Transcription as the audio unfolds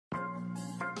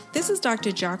This is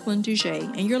Dr. Jacqueline Duget,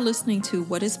 and you're listening to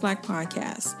What is Black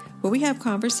Podcast, where we have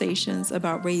conversations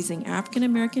about raising African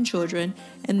American children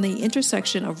and the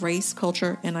intersection of race,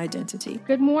 culture, and identity.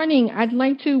 Good morning. I'd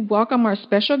like to welcome our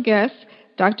special guest,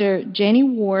 Dr. Janie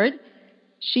Ward.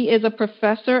 She is a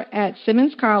professor at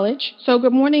Simmons College. So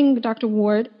good morning, Dr.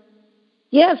 Ward.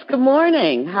 Yes, good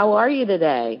morning. How are you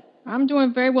today? I'm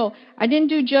doing very well. I didn't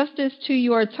do justice to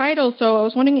your title, so I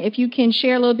was wondering if you can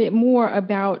share a little bit more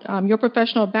about your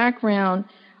professional background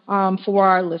for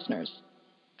our listeners.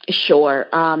 Sure.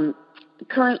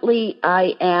 Currently,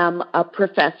 I am a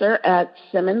professor at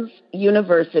Simmons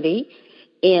University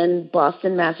in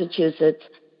Boston, Massachusetts,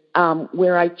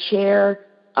 where I chair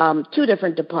two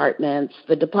different departments,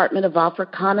 the Department of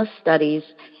Africana Studies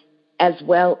as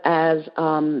well as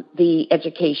the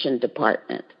Education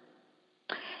Department.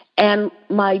 And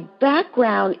my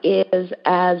background is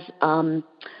as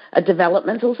a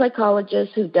developmental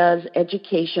psychologist who does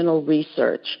educational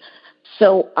research.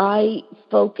 So I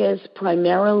focus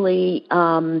primarily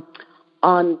on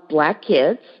Black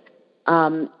kids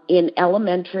in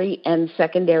elementary and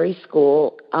secondary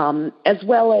school, as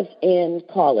well as in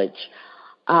college.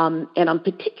 And I'm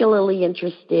particularly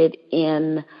interested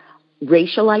in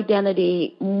racial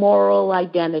identity, moral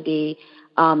identity,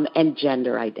 and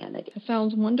gender identity. That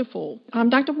sounds wonderful.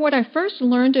 Dr. Ward, I first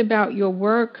learned about your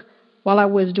work while I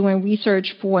was doing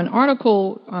research for an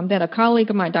article that a colleague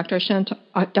of mine, Dr.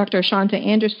 Shanta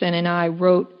Anderson, and I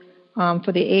wrote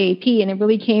for the AAP, and it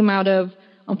really came out of,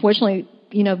 unfortunately,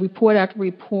 report after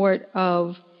report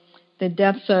of the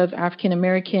deaths of African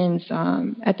Americans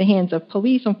at the hands of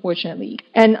police, unfortunately,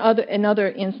 and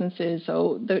other instances.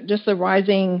 So just the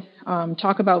rising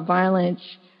talk about violence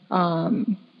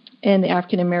and the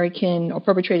African American or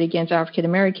perpetrated against African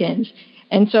Americans.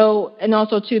 And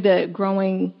also to the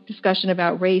growing discussion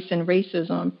about race and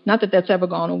racism. Not that that's ever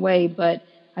gone away, but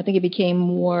I think it became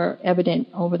more evident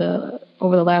over the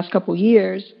last couple of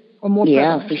years, or more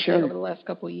prevalent, for sure, over the last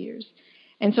couple of years.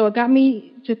 And so it got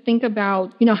me to think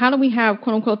about, how do we have,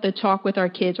 quote unquote, the talk with our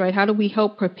kids, right? How do we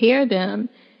help prepare them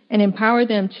and empower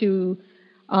them to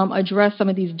address some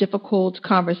of these difficult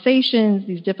conversations,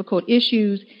 these difficult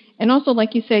issues, and also,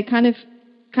 like you said, kind of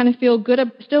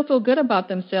still feel good about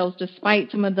themselves despite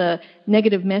some of the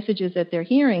negative messages that they're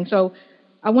hearing. So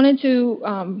I wanted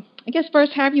to,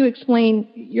 first have you explain,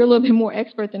 you're a little bit more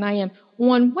expert than I am,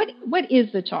 on what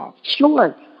is the talk?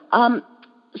 Sure.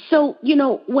 So,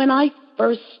 when I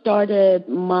first started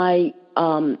my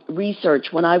research,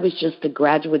 when I was just a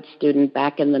graduate student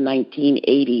back in the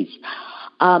 1980s,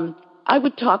 I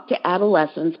would talk to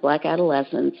adolescents, Black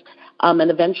adolescents,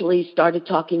 and eventually started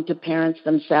talking to parents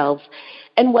themselves.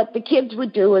 And what the kids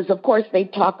would do is, of course,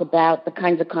 they'd talk about the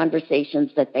kinds of conversations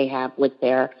that they have with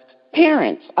their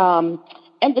parents and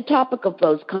the topic of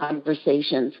those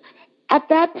conversations. At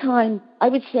that time, I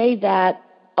would say that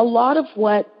a lot of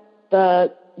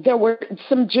there were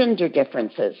some gender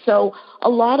differences. So a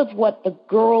lot of what the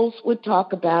girls would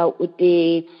talk about would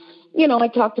be, I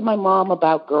talked to my mom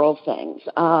about girl things.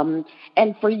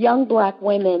 And for young Black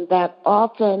women, that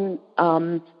often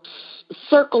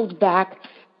circled back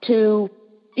to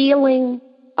feeling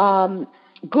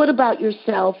good about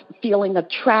yourself, feeling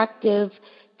attractive,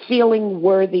 feeling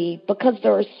worthy, because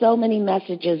there are so many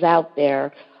messages out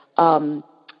there that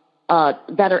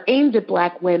are aimed at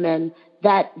Black women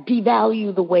that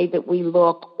devalue the way that we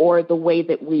look or the way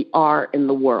that we are in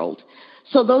the world.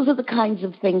 So those are the kinds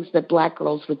of things that Black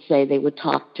girls would say they would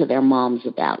talk to their moms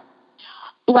about.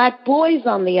 Black boys,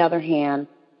 on the other hand,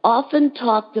 often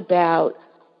talked about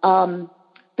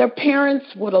their parents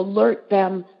would alert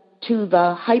them to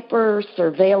the hyper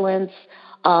surveillance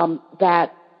of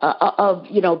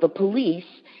the police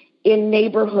in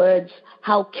neighborhoods,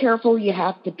 how careful you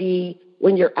have to be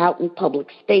when you're out in public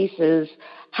spaces,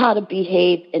 how to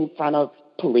behave in front of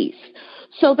police.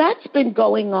 So that's been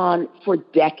going on for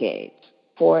decades.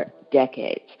 But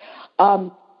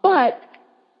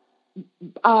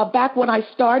back when I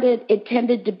started, it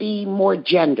tended to be more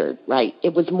gendered, right?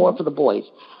 It was more for the boys.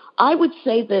 I would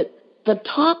say that the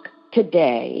talk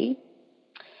today,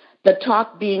 the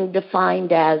talk being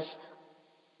defined as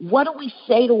what do we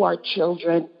say to our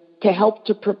children to help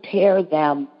to prepare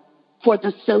them for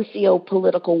the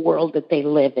socio-political world that they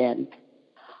live in.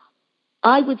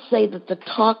 I would say that the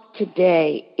talk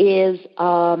today is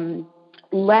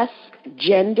less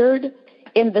gendered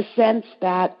in the sense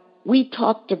that we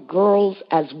talk to girls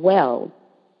as well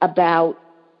about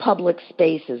public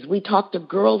spaces. We talk to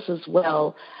girls as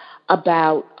well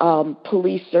about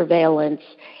police surveillance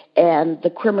and the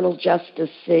criminal justice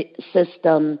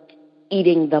system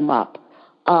eating them up,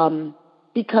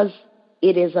 because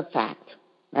it is a fact,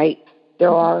 right? There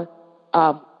are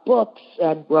books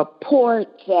and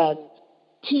reports and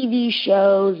TV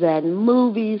shows and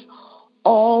movies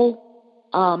all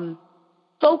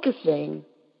focusing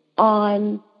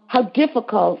on how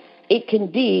difficult it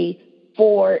can be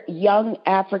for young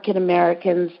African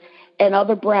Americans and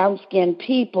other brown-skinned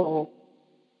people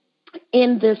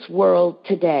in this world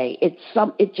today. It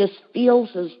just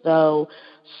feels as though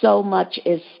so much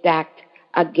is stacked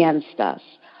against us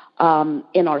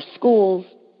in our schools,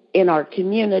 in our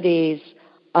communities,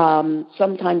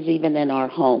 sometimes even in our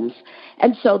homes.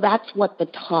 And so that's what the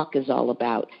talk is all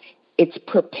about. It's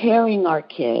preparing our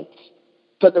kids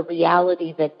for the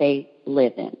reality that they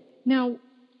live in. Now,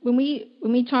 when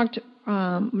we talked,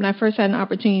 when I first had an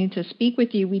opportunity to speak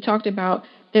with you, we talked about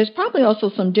there's probably also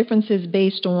some differences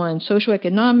based on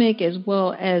socioeconomic as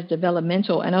well as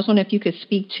developmental. And I was wondering if you could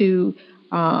speak to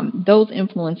those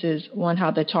influences on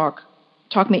how the talk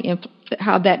may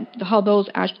how those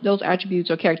attributes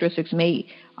or characteristics may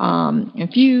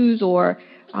infuse or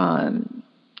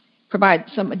provide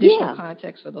some additional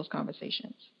context for those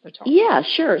conversations. Yeah,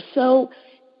 sure. So,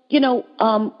 the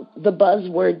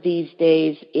buzzword these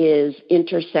days is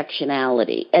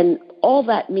intersectionality. And all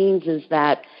that means is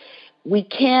that we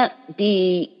can't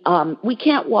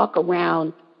walk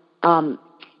around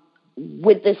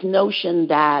with this notion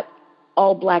that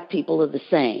all black people are the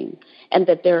same and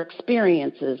that their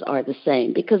experiences are the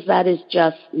same, because that is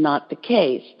just not the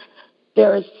case.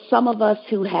 There are some of us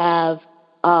who have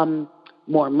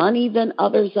more money than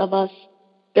others of us.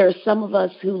 There are some of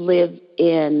us who live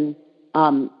in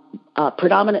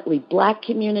predominantly black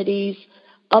communities.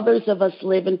 Others of us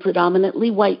live in predominantly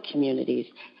white communities.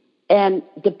 And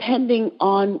depending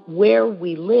on where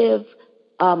we live,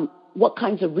 what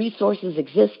kinds of resources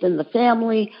exist in the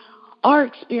family, our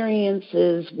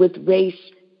experiences with race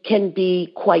can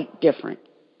be quite different.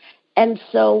 And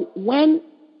so when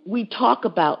we talk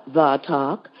about the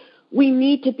talk, we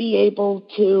need to be able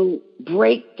to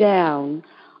break down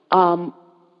for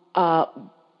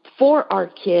our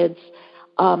kids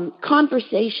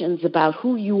conversations about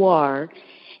who you are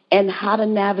and how to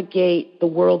navigate the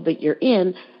world that you're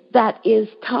in that is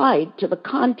tied to the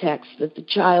context that the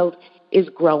child is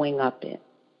growing up in.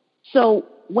 So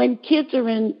when kids are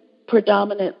in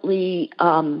predominantly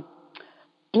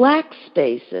black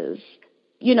spaces,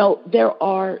 there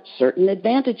are certain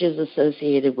advantages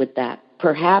associated with that.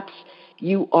 Perhaps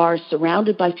you are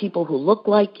surrounded by people who look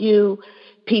like you,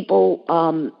 people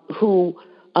who,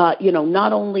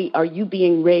 not only are you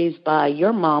being raised by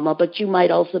your mama, but you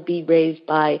might also be raised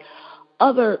by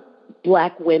other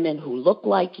black women who look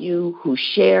like you, who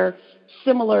share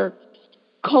similar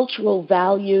cultural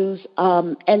values,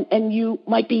 and you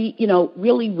might be,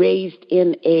 really raised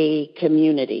in a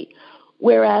community.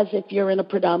 Whereas if you're in a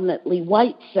predominantly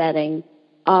white setting,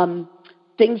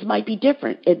 things might be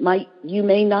different. You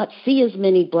may not see as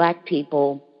many black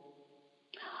people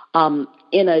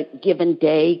in a given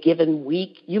day, given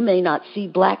week. You may not see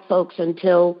black folks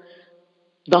until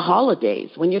the holidays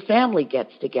when your family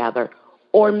gets together,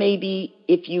 or maybe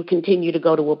if you continue to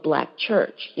go to a black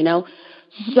church,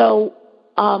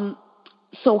 Mm-hmm.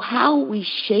 So how we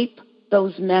shape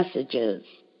those messages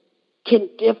can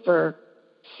differ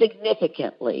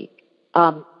significantly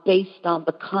based on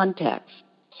the context,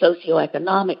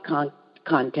 socioeconomic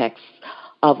context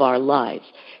of our lives.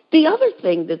 The other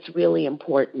thing that's really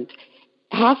important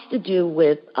has to do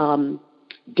with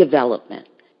development.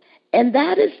 And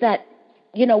that is that,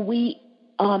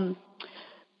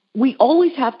 we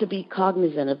always have to be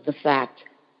cognizant of the fact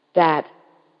that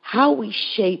how we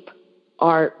shape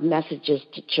our messages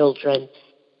to children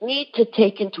need to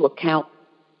take into account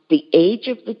the age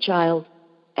of the child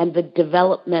and the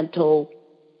developmental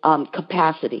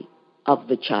capacity of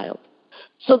the child.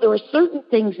 So there are certain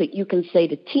things that you can say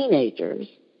to teenagers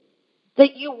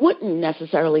that you wouldn't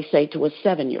necessarily say to a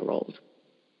 7-year-old,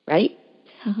 right?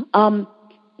 Mm-hmm.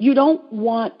 You don't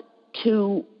want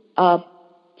to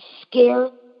scare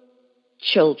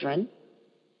children.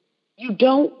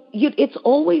 It's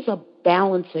always a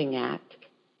balancing act,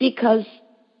 because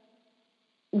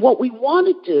what we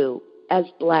want to do as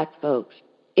black folks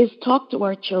is talk to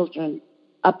our children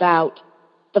about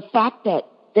the fact that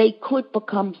they could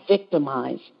become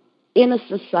victimized in a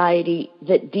society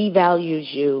that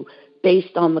devalues you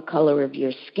based on the color of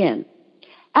your skin.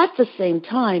 At the same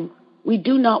time, we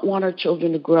do not want our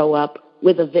children to grow up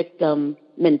with a victim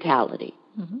mentality.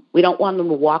 Mm-hmm. We don't want them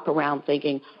to walk around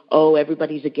thinking, oh,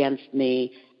 everybody's against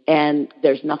me and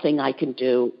there's nothing I can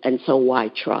do, and so why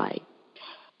try?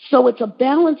 So it's a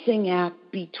balancing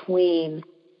act between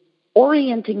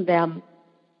orienting them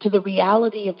to the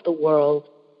reality of the world,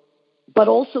 but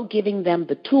also giving them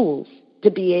the tools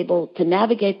to be able to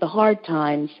navigate the hard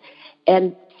times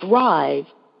and thrive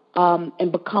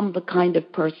and become the kind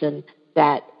of person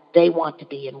that they want to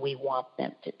be and we want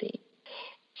them to be.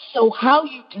 So how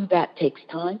you do that takes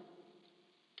time.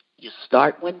 You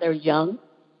start when they're young.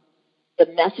 The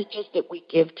messages that we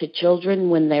give to children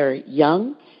when they're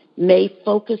young may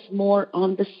focus more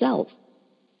on the self,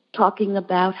 talking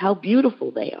about how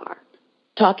beautiful they are,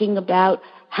 talking about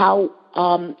how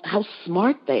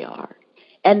smart they are.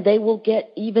 And they will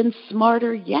get even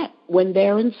smarter yet when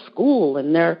they're in school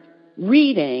and they're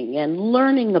reading and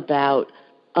learning about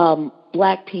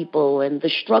Black people and the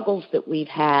struggles that we've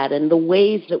had and the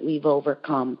ways that we've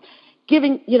overcome,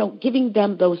 giving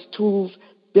them those tools,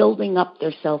 building up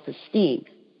their self-esteem.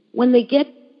 When they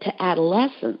get to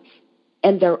adolescence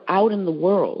and they're out in the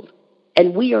world,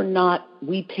 and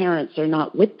we parents are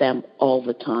not with them all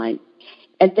the time,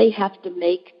 and they have to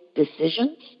make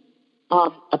decisions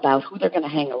about who they're going to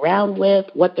hang around with,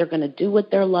 what they're going to do with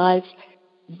their lives,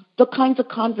 the kinds of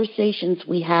conversations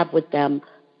we have with them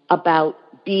about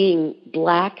being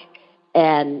Black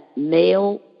and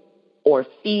male or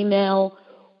female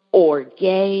or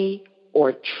gay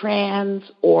or trans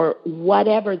or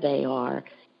whatever they are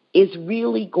is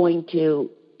really going to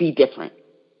be different,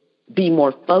 be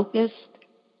more focused,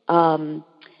 and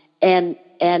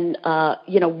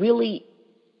really,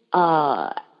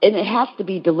 and it has to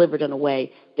be delivered in a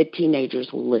way that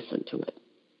teenagers will listen to it.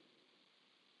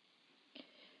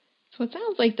 So it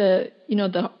sounds like the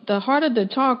heart of the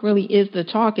talk really is the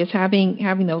talk, is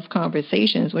having those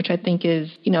conversations, which I think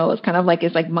is, it's kind of like,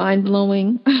 it's like mind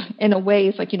blowing in a way.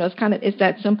 It's like, it's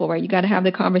that simple, right? You got to have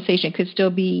the conversation. It could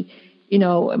still be,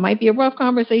 it might be a rough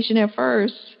conversation at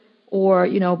first, or,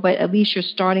 but at least you're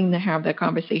starting to have that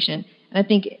conversation. And I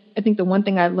think the one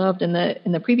thing I loved in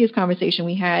the previous conversation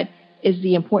we had is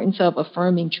the importance of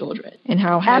affirming children and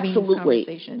how having these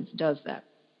conversations does that.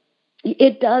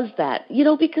 It does that,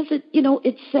 because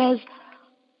it says,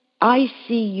 I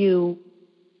see you,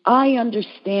 I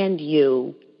understand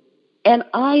you, and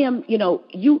I am,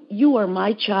 you are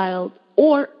my child.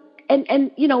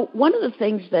 And one of the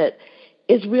things that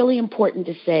is really important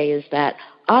to say is that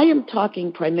I am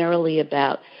talking primarily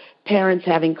about parents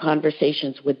having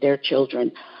conversations with their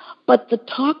children, but the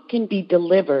talk can be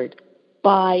delivered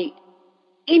by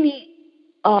any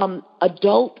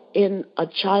adult in a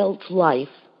child's life.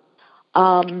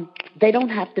 They don't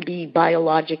have to be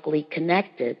biologically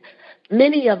connected.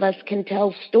 Many of us can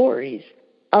tell stories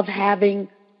of having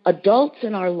adults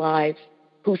in our lives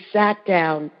who sat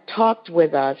down, talked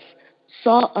with us,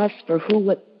 saw us for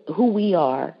who we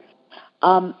are,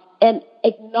 and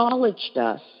acknowledged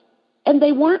us. And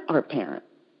they weren't our parent,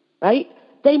 right?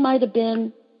 They might have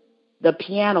been the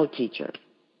piano teacher.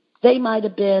 They might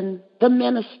have been the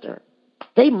minister.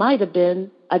 They might have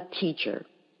been a teacher.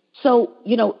 So,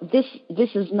 this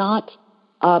is not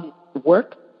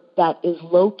work that is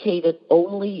located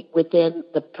only within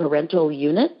the parental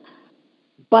unit,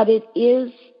 but it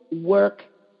is work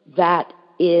that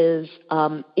is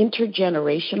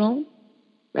intergenerational,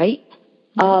 right?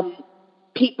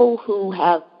 People who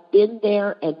have been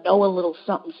there and know a little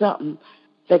something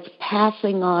that's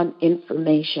passing on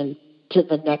information to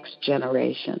the next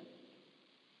generation.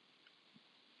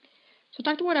 So,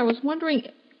 Dr. Ward, I was wondering,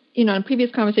 in a previous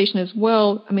conversation as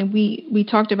well, I mean, we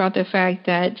talked about the fact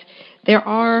that there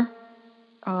are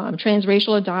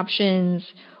transracial adoptions,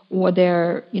 or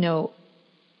there,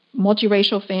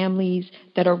 multiracial families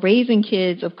that are raising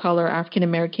kids of color,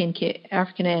 African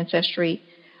ancestry.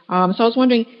 So I was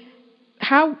wondering,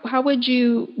 what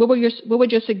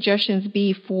would your suggestions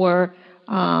be for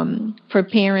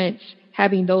parents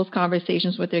having those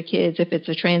conversations with their kids if it's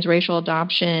a transracial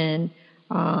adoption?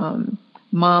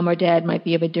 Mom or dad might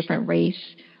be of a different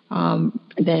race than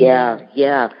their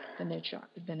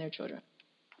children.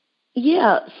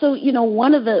 Yeah. So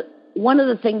one of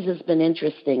the things that's been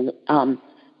interesting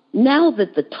now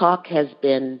that the talk has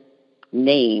been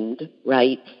named,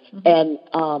 right, mm-hmm. and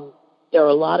there are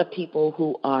a lot of people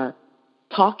who are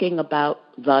talking about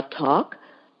the talk.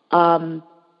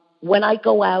 When I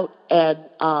go out and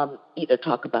either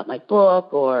talk about my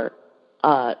book or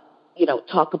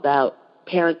talk about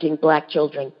parenting Black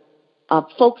children,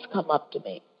 folks come up to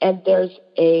me, and there's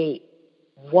a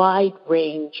wide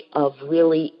range of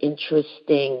really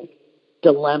interesting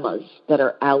dilemmas that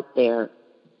are out there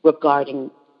regarding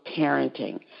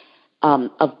parenting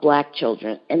of Black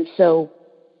children. And so,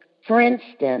 for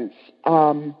instance,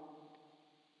 I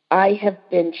have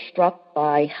been struck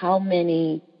by how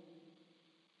many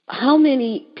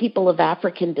people of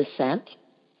African descent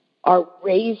are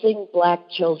raising Black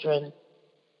children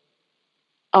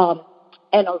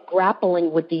and are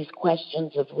grappling with these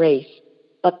questions of race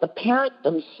but the parent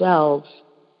themselves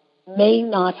may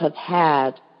not have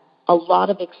had a lot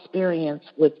of experience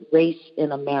with race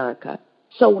in America.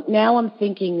 So now I'm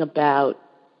thinking about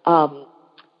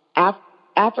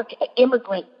African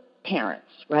immigrant parents,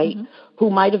 right, who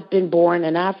might have been born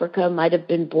in Africa, might have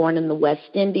been born in the West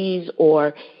Indies,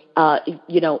 or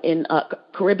in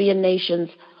Caribbean nations,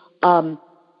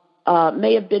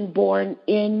 may have been born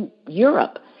in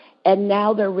Europe, and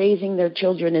now they're raising their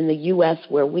children in the U.S.,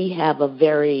 where we have a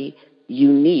very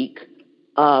unique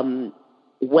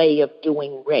way of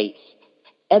doing race.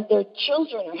 And their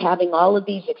children are having all of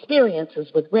these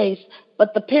experiences with race,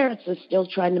 but the parents are still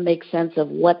trying to make sense of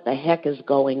what the heck is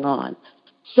going on.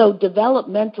 So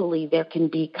developmentally, there can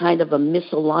be kind of a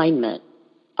misalignment,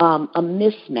 a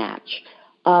mismatch.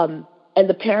 And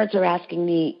the parents are asking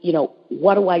me,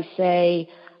 what do I say?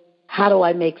 How do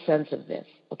I make sense of this?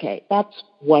 Okay, that's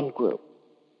one group.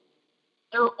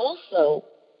 There are also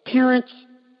parents,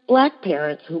 black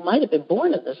parents, who might have been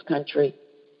born in this country,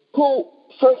 for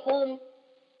whom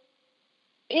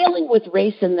dealing with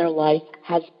race in their life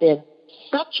has been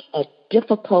such a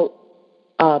difficult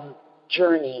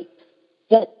journey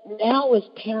that now as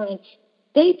parents,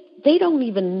 they don't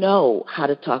even know how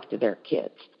to talk to their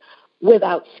kids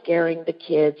without scaring the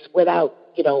kids, without,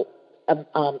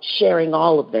 sharing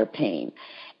all of their pain.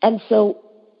 And so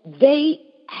they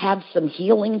have some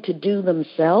healing to do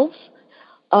themselves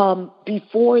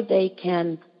before they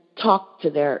can talk to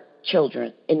their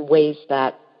children in ways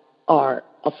that are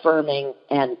affirming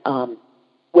and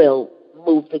will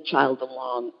move the child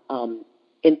along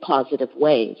in positive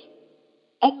ways.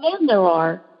 And then there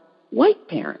are white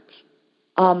parents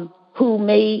who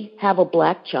may have a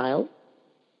black child.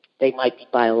 They might be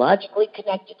biologically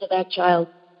connected to that child.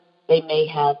 They may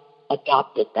have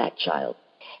adopted that child.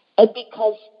 And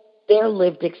because their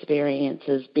lived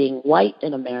experiences being white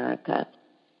in America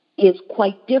is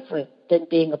quite different than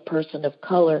being a person of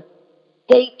color,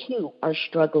 they too are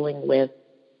struggling with,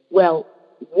 well,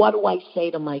 what do I say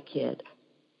to my kid?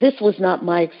 This was not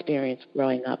my experience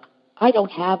growing up. I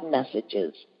don't have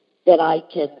messages that I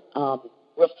can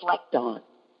reflect on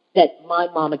that my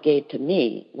mama gave to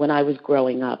me when I was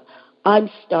growing up. I'm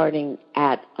starting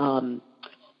at,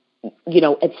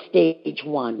 at stage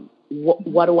one.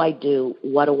 What do I do?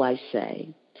 What do I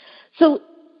say? So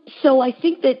I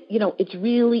think that, it's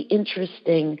really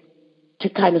interesting to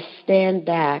kind of stand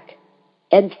back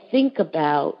and think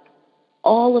about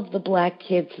all of the black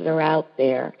kids that are out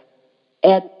there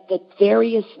and the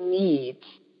various needs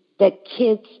that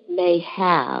kids may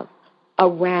have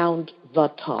around the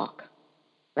talk,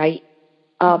 right?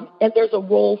 And there's a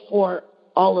role for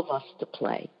all of us to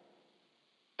play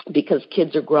because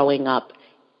kids are growing up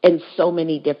in so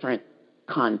many different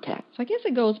contexts. So I guess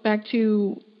it goes back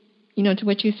to, to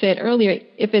what you said earlier,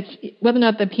 if it's whether or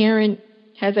not the parent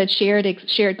has that shared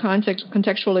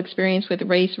contextual experience with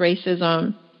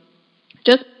racism.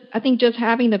 I think just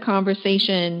having the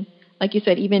conversation, like you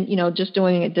said, even, just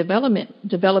doing it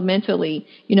developmentally,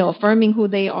 affirming who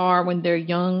they are when they're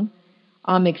young,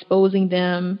 exposing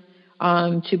them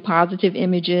to positive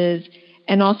images,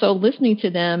 and also listening to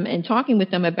them and talking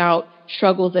with them about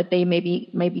struggles that they may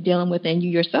be dealing with and you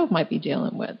yourself might be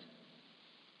dealing with.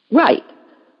 Right.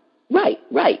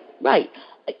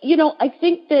 I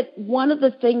think that one of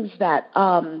the things that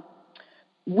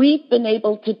we've been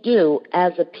able to do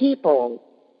as a people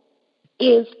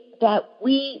is that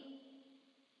we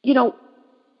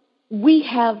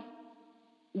have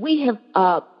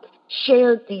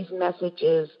shared these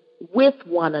messages with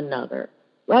one another,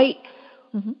 right?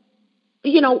 Mm-hmm.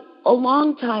 A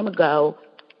long time ago,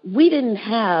 we didn't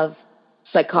have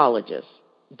psychologists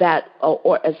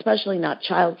or especially not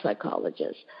child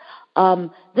psychologists.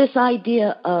 This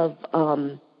idea of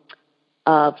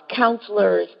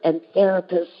counselors and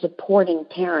therapists supporting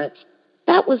parents,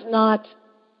 that was not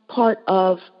part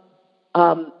of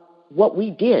what we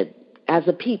did as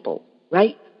a people,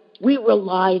 right? We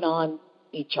relied on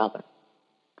each other.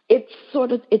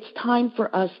 It's time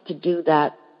for us to do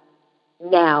that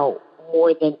now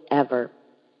more than ever.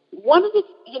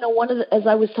 As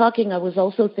I was talking, I was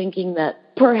also thinking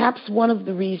that perhaps one of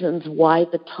the reasons why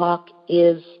the talk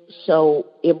is so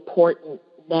important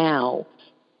now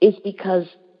is because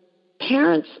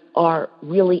parents are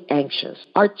really anxious.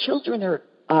 Our children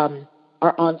are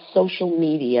on social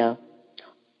media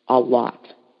a lot.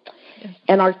 Yes.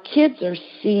 And our kids are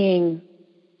seeing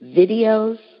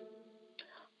videos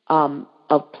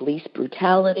of police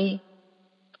brutality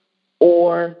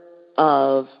or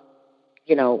of,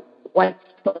 white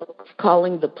folks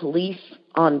calling the police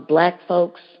on black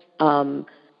folks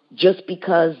just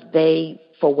because they,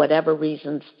 for whatever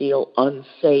reasons, feel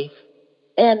unsafe.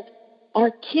 And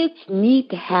our kids need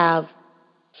to have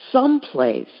some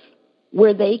place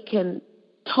where they can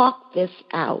talk this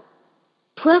out,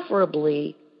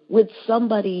 preferably with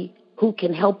somebody who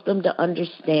can help them to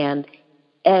understand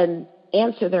and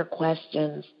answer their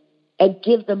questions and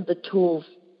give them the tools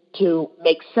to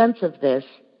make sense of this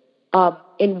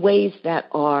in ways that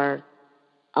are,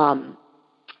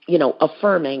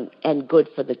 affirming and good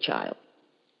for the child.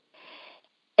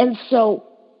 And so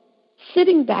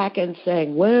sitting back and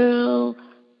saying, well,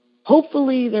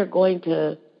 hopefully they're going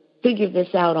to figure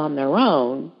this out on their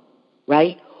own,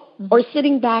 right? Mm-hmm. Or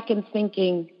sitting back and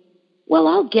thinking, well,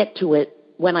 I'll get to it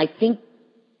when I think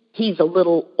he's a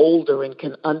little older and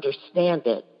can understand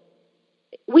it.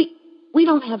 We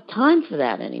don't have time for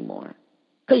that anymore,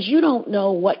 because you don't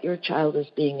know what your child is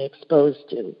being exposed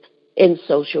to in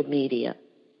social media,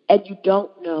 and you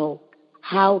don't know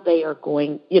how they are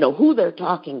going, who they're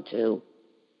talking to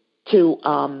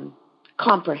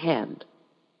comprehend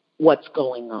what's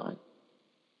going on.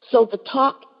 So the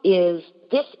talk is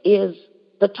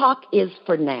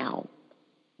for now.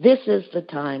 This is the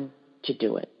time to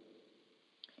do it.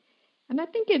 And I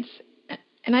think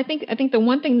I think the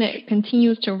one thing that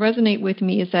continues to resonate with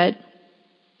me is that,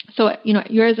 so,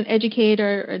 you're as an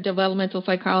educator, a developmental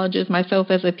psychologist, myself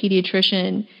as a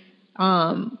pediatrician,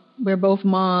 we're both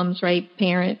moms, right,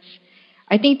 parents.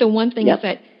 I think the one thing is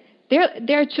that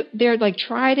they're like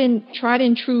tried and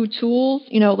true tools.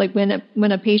 Like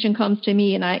when a patient comes to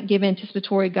me and I give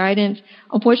anticipatory guidance.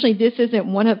 Unfortunately, this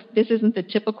isn't the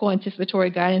typical anticipatory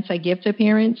guidance I give to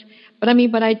parents. But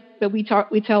we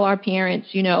tell our parents,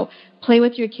 play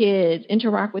with your kids,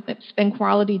 interact with them, spend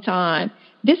quality time.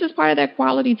 This is part of that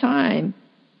quality time.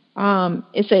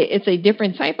 It's a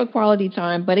different type of quality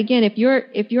time. But again, if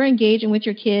you're engaging with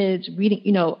your kids,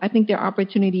 reading, I think there are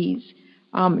opportunities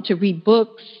to read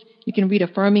books. You can read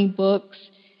affirming books,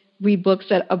 read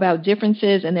books about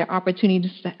differences, and there are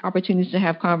opportunities to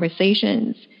have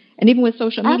conversations. And even with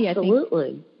social media,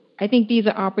 absolutely. I think these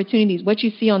are opportunities. What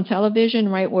you see on television,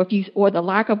 right, or the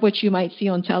lack of what you might see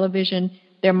on television,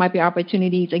 there might be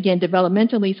opportunities, again,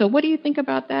 developmentally. So what do you think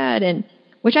about that? And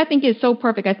which I think is so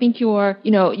perfect. I think you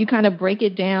kind of break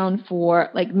it down for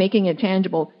like making it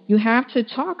tangible. You have to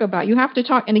talk.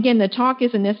 And again, the talk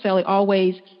isn't necessarily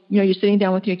always, you're sitting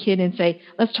down with your kid and say,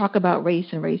 let's talk about race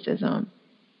and racism.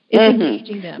 It's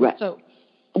engaging them. Right. So,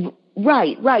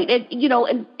 right.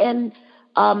 And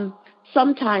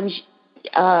sometimes,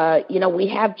 we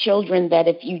have children that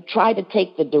if you try to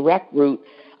take the direct route,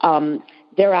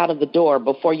 they're out of the door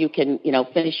before you can,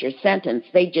 finish your sentence.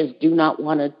 They just do not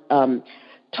want to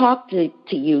talk to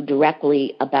you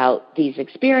directly about these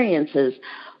experiences.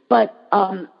 But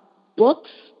books,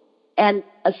 and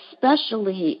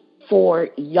especially for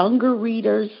younger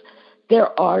readers,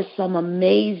 there are some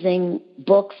amazing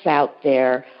books out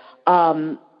there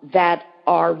that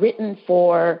are written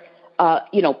for,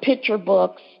 picture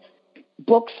books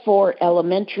for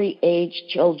elementary age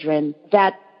children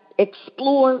that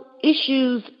explore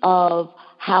issues of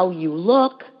how you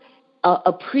look,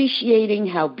 appreciating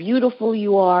how beautiful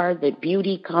you are, that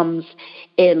beauty comes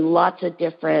in lots of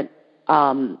different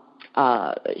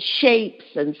shapes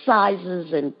and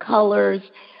sizes and colors.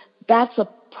 That's a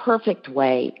perfect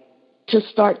way to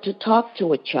start to talk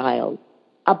to a child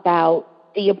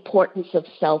about the importance of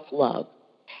self-love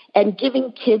and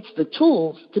giving kids the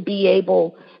tools to be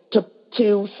able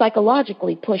to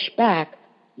psychologically push back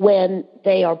when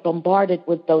they are bombarded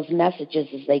with those messages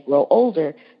as they grow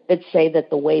older that say that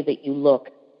the way that you look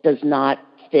does not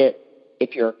fit,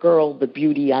 if you're a girl, the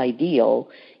beauty ideal.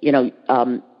 You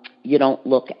don't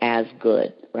look as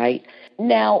good, right?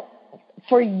 Now,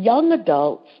 for young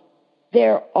adults,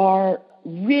 there are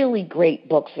really great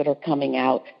books that are coming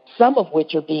out, some of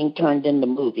which are being turned into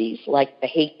movies, like The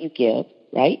Hate U Give,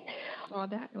 right? Oh,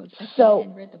 that was, I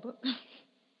didn't read the book.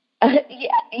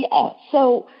 Yeah.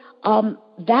 So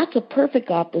that's a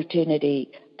perfect opportunity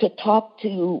to talk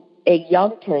to a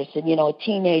young person, a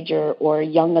teenager or a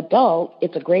young adult.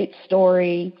 It's a great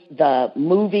story. The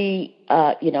movie,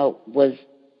 was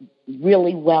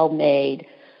really well made.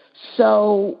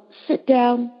 So sit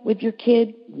down with your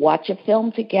kid, watch a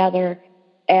film together,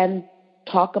 and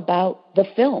talk about the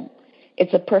film.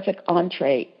 It's a perfect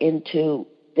entree into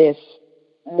this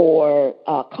more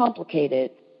complicated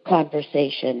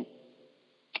conversation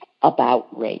about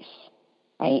race,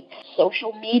 right?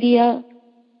 Social media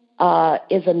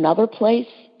is another place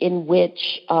in which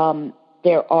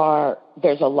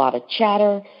there's a lot of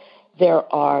chatter.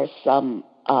 There are some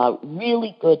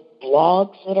really good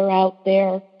blogs that are out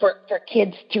there for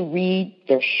kids to read.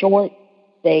 They're short.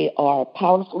 They are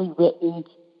powerfully written.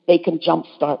 They can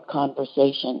jumpstart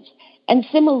conversations. And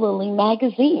similarly,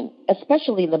 magazines,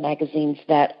 especially the magazines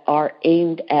that are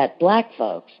aimed at Black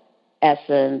folks,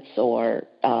 Essence or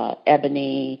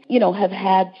Ebony, have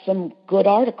had some good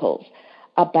articles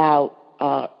about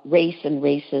race and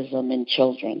racism in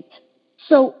children.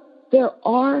 So there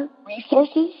are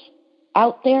resources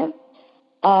out there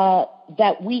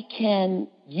that we can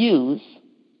use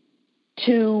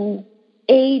to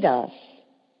aid us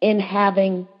in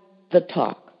having the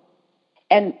talk.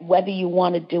 And whether you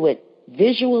want to do it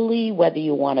visually, whether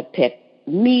you want to pick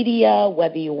media,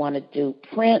 whether you want to do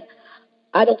print,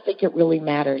 I don't think it really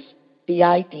matters. The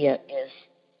idea is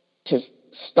to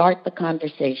start the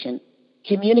conversation,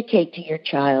 communicate to your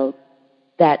child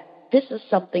that this is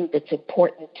something that's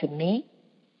important to me.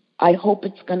 I hope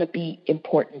it's going to be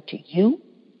important to you.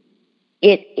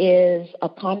 It is a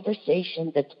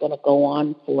conversation that's going to go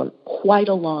on for quite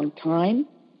a long time,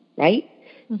 right?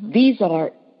 Mm-hmm. These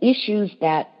are issues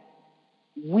that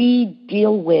we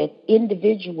deal with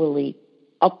individually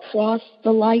across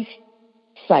the life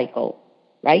cycle,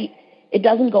 right? It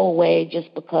doesn't go away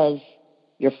just because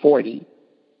you're 40,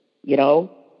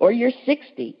 or you're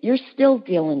 60. You're still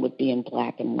dealing with being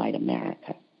Black and white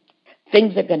America.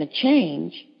 Things are going to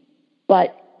change,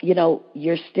 but,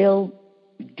 you're still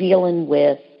dealing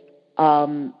with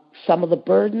some of the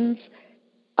burdens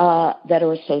that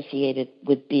are associated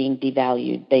with being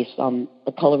devalued based on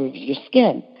the color of your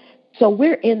skin. So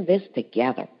we're in this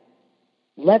together.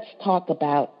 Let's talk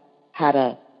about how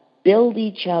to build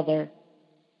each other,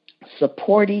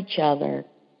 support each other,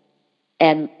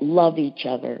 and love each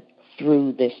other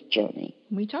through this journey.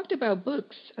 We talked about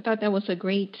books. I thought that was a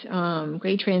great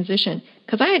transition,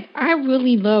 because I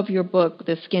really love your book,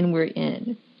 The Skin We're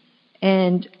In.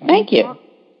 And thank you.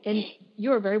 And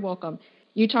you're very welcome.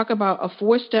 You talk about a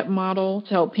 4-step model to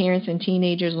help parents and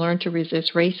teenagers learn to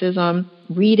resist racism.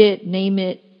 Read it, name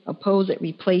it, oppose it,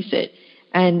 replace it.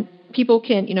 And people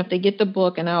can, if they get the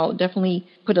book, and I'll definitely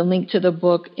put a link to the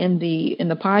book in the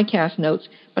podcast notes,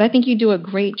 but I think you do a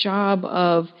great job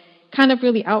of kind of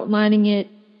really outlining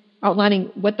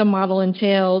what the model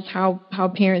entails,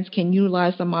 how parents can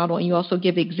utilize the model, and you also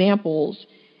give examples.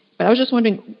 But I was just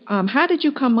wondering, how did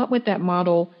you come up with that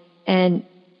model and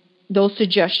those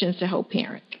suggestions to help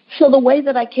parents? So the way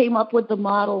that I came up with the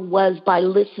model was by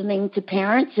listening to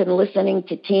parents and listening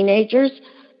to teenagers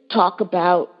talk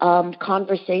about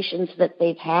conversations that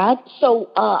they've had.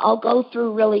 So I'll go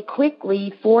through really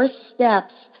quickly 4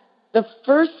 steps. The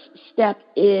first step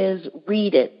is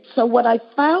read it. So what I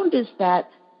found is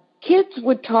that kids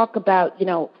would talk about,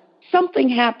 something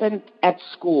happened at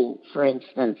school, for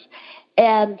instance,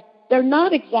 and they're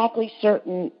not exactly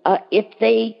certain if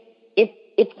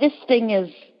this thing is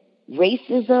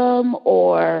racism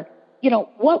or,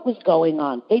 what was going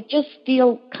on. They just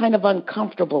feel kind of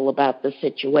uncomfortable about the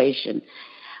situation.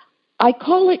 I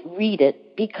call it read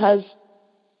it because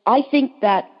I think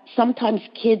that sometimes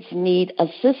kids need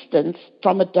assistance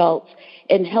from adults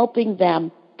in helping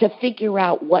them to figure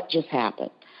out what just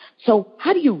happened. So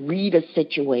how do you read a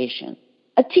situation?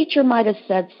 A teacher might have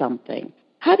said something.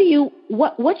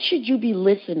 What should you be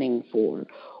listening for?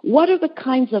 What are the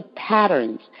kinds of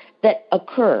patterns that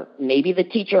occur? Maybe the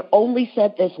teacher only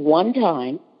said this one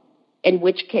time, in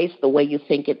which case the way you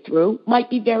think it through might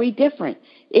be very different.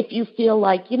 If you feel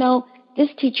like, this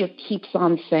teacher keeps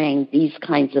on saying these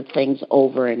kinds of things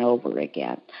over and over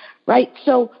again, right?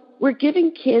 So we're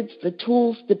giving kids the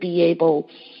tools to be able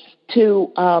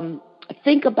to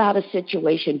think about a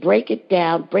situation, break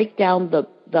down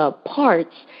the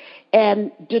parts,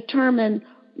 and determine,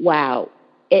 wow,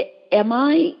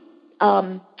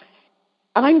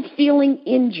 I'm feeling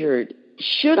injured.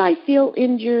 Should I feel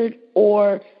injured,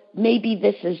 or maybe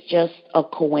this is just a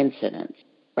coincidence,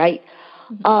 right?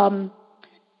 Mm-hmm.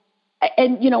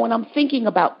 And I'm thinking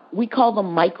about, we call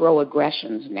them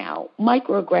microaggressions now.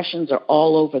 Microaggressions are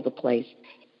all over the place.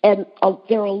 And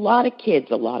there are a lot of kids,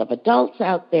 a lot of adults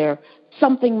out there.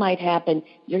 Something might happen.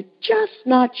 You're just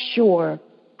not sure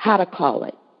how to call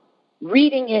it.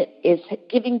 Reading it is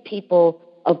giving people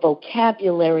a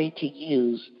vocabulary to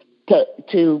use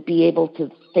to be able to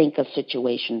think a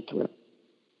situation through.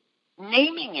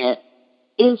 Naming it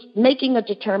is making a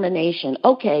determination.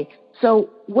 Okay, so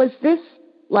was this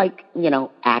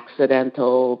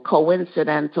accidental,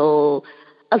 coincidental,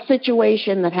 a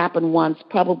situation that happened once,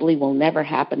 probably will never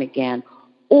happen again?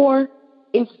 Or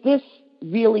is this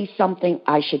really something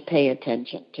I should pay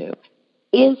attention to?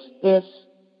 Is this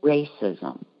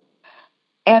racism?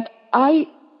 And I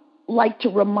like to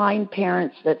remind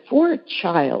parents that for a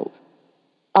child,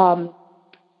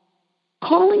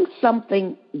 calling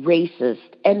something racist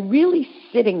and really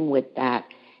sitting with that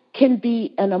can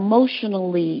be an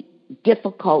emotionally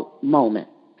difficult moment,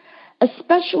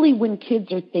 especially when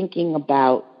kids are thinking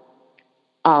about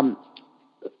an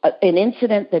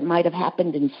incident that might have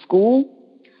happened in school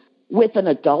with an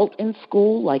adult in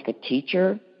school, like a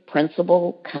teacher,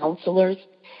 principal, counselors.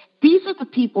 These are the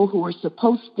people who are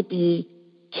supposed to be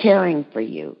caring for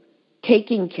you,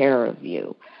 taking care of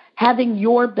you, having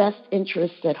your best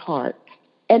interests at heart.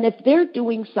 And if they're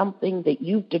doing something that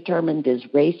you've determined is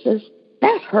racist,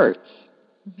 that hurts.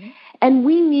 Mm-hmm. And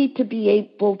we need to be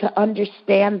able to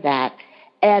understand that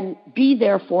and be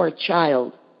there for a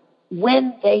child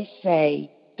when they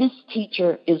say, this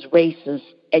teacher is racist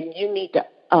and you need to,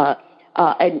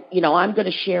 I'm going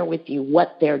to share with you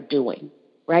what they're doing,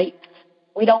 right?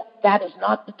 That is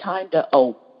not the time to,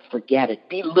 forget it,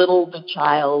 belittle the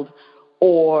child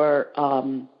or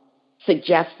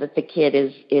suggest that the kid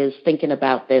is thinking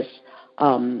about this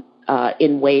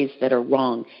in ways that are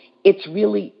wrong. It's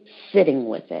really sitting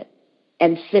with it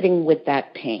and sitting with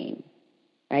that pain,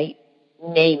 right?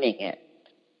 Naming it.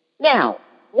 Now,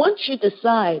 once you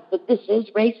decide that this is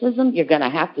racism, you're going to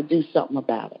have to do something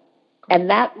about it. And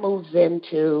that moves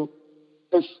into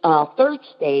this third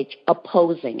stage,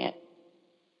 opposing it.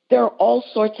 There are all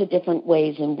sorts of different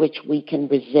ways in which we can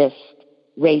resist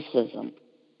racism.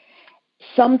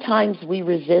 Sometimes we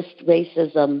resist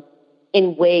racism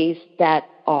in ways that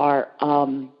are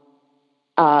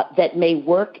that may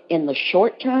work in the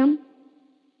short term,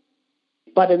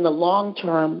 but in the long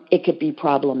term, it could be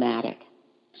problematic.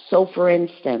 So, for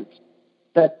instance,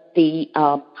 the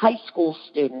high school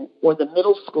student or the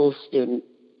middle school student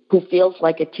who feels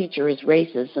like a teacher is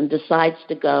racist and decides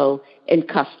to go and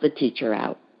cuss the teacher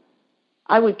out.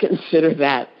 I would consider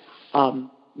that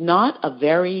not a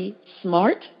very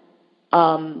smart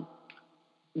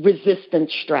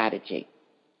resistance strategy,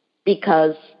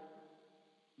 because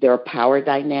there are power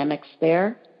dynamics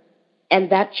there, and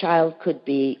that child could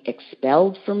be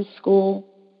expelled from school.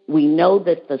 We know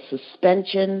that the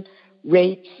suspension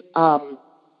rates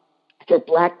for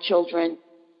black children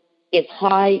is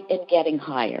high and getting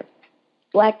higher.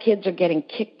 Black kids are getting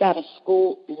kicked out of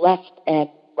school left and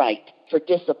right for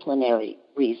disciplinary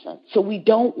reasons. So we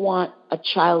don't want a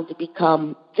child to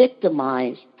become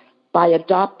victimized by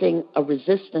adopting a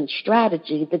resistance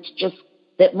strategy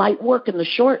that might work in the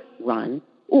short run.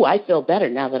 Ooh, I feel better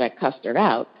now that I cussed her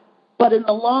out. But in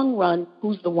the long run,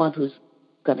 who's the one who's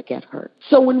going to get hurt?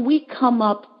 So when we come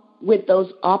up with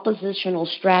those oppositional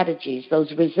strategies,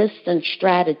 those resistance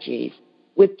strategies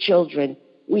with children,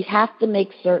 we have to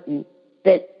make certain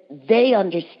that they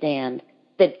understand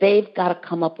that they've got to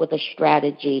come up with a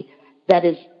strategy that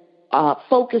is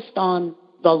focused on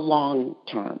the long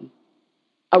term,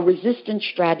 a resistance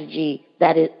strategy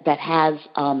that has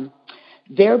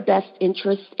their best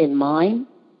interests in mind,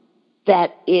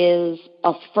 that is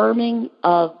affirming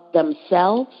of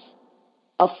themselves,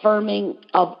 affirming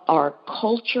of our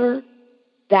culture,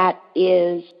 that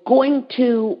is going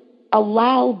to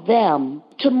allow them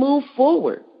to move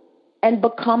forward and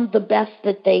become the best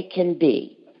that they can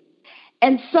be.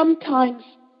 And sometimes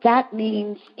that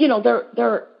means,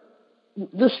 the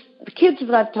kids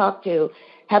that I've talked to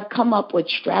have come up with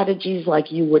strategies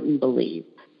like you wouldn't believe.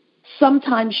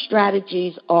 Sometimes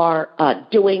strategies are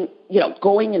going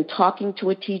and talking to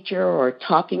a teacher or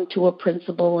talking to a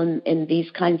principal in these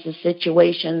kinds of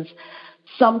situations.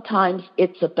 Sometimes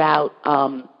it's about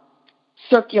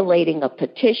circulating a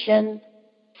petition.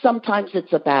 Sometimes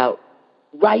it's about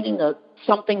writing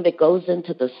something that goes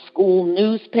into the school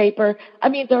newspaper. I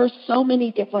mean, there are so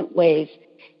many different ways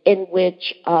in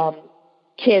which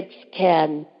kids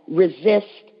can resist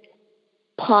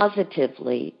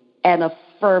positively and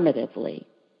affirmatively.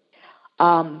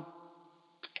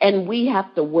 And we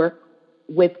have to work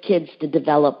with kids to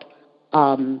develop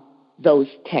those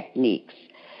techniques.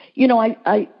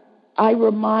 I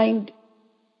remind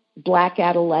black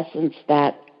adolescents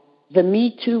that the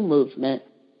Me Too movement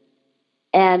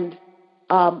and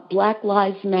Black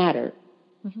Lives Matter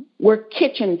were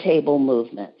kitchen table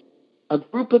movements, a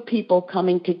group of people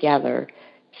coming together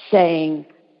saying,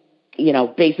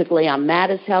 basically, I'm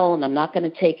mad as hell and I'm not going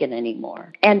to take it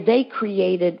anymore. And they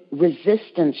created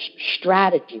resistance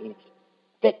strategies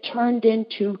that turned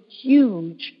into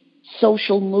huge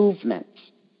social movements,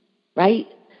 right?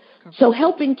 Okay. So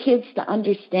helping kids to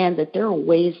understand that there are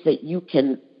ways that you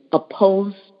can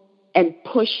oppose and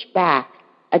push back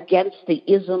against the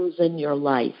isms in your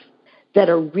life that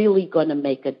are really going to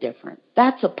make a difference.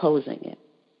 That's opposing it.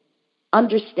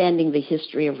 Understanding the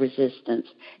history of resistance,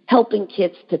 helping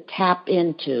kids to tap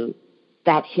into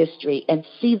that history and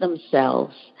see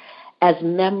themselves as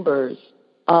members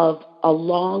of a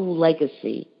long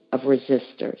legacy of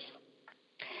resistors.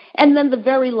 And then the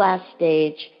very last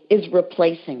stage is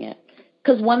replacing it.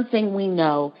 Because one thing we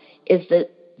know is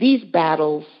that these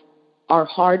battles are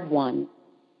hard won,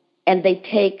 and they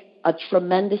take a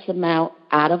tremendous amount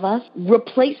out of us.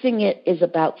 Replacing it is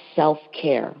about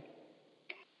self-care.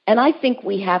 And I think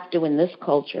we have to, in this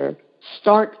culture,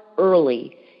 start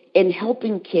early in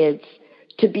helping kids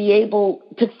to be able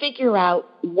to figure out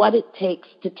what it takes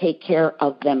to take care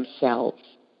of themselves.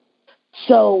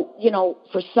 So,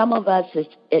 for some of us,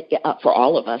 for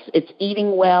all of us, it's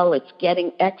eating well, it's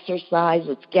getting exercise,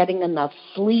 it's getting enough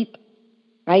sleep,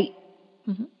 right?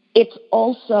 Mm-hmm. It's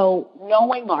also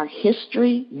knowing our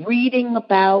history, reading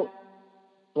about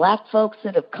Black folks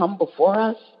that have come before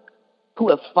us, who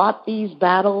have fought these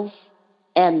battles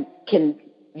and can,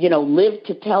 live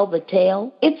to tell the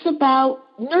tale. It's about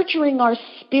nurturing our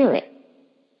spirit.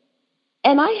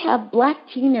 And I have Black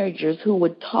teenagers who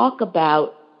would talk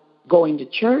about going to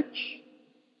church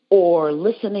or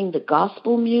listening to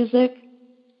gospel music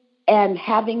and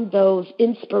having those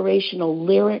inspirational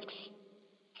lyrics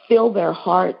fill their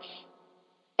hearts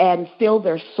and fill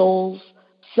their souls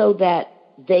so that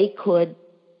they could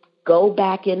go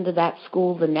back into that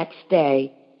school the next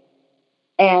day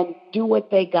and do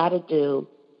what they got to do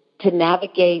to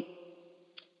navigate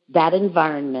that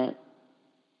environment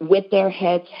with their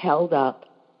heads held up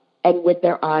and with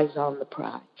their eyes on the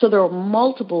prize. So there are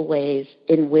multiple ways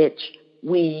in which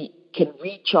we can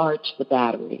recharge the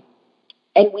battery.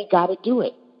 And we got to do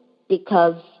it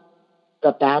because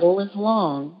the battle is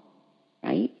long,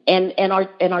 right? And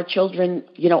our children,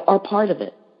 are part of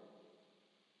it,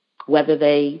 whether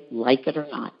they like it or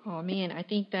not. Oh man, I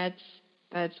think that's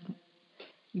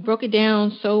you broke it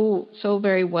down so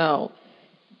very well.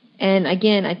 And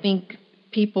again, I think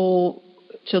people,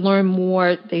 to learn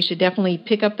more, they should definitely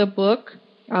pick up the book,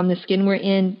 The Skin We're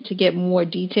In, to get more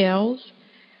details.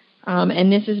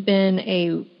 And this has been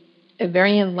a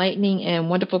very enlightening and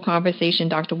wonderful conversation,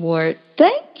 Dr. Ward.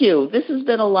 Thank you. This has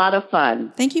been a lot of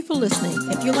fun. Thank you for listening.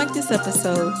 If you like this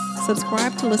episode,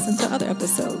 subscribe to listen to other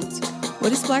episodes.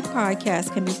 What is Black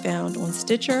Podcast can be found on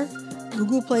Stitcher,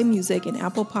 Google Play Music, and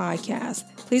Apple Podcasts.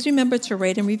 Please remember to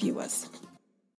rate and review us.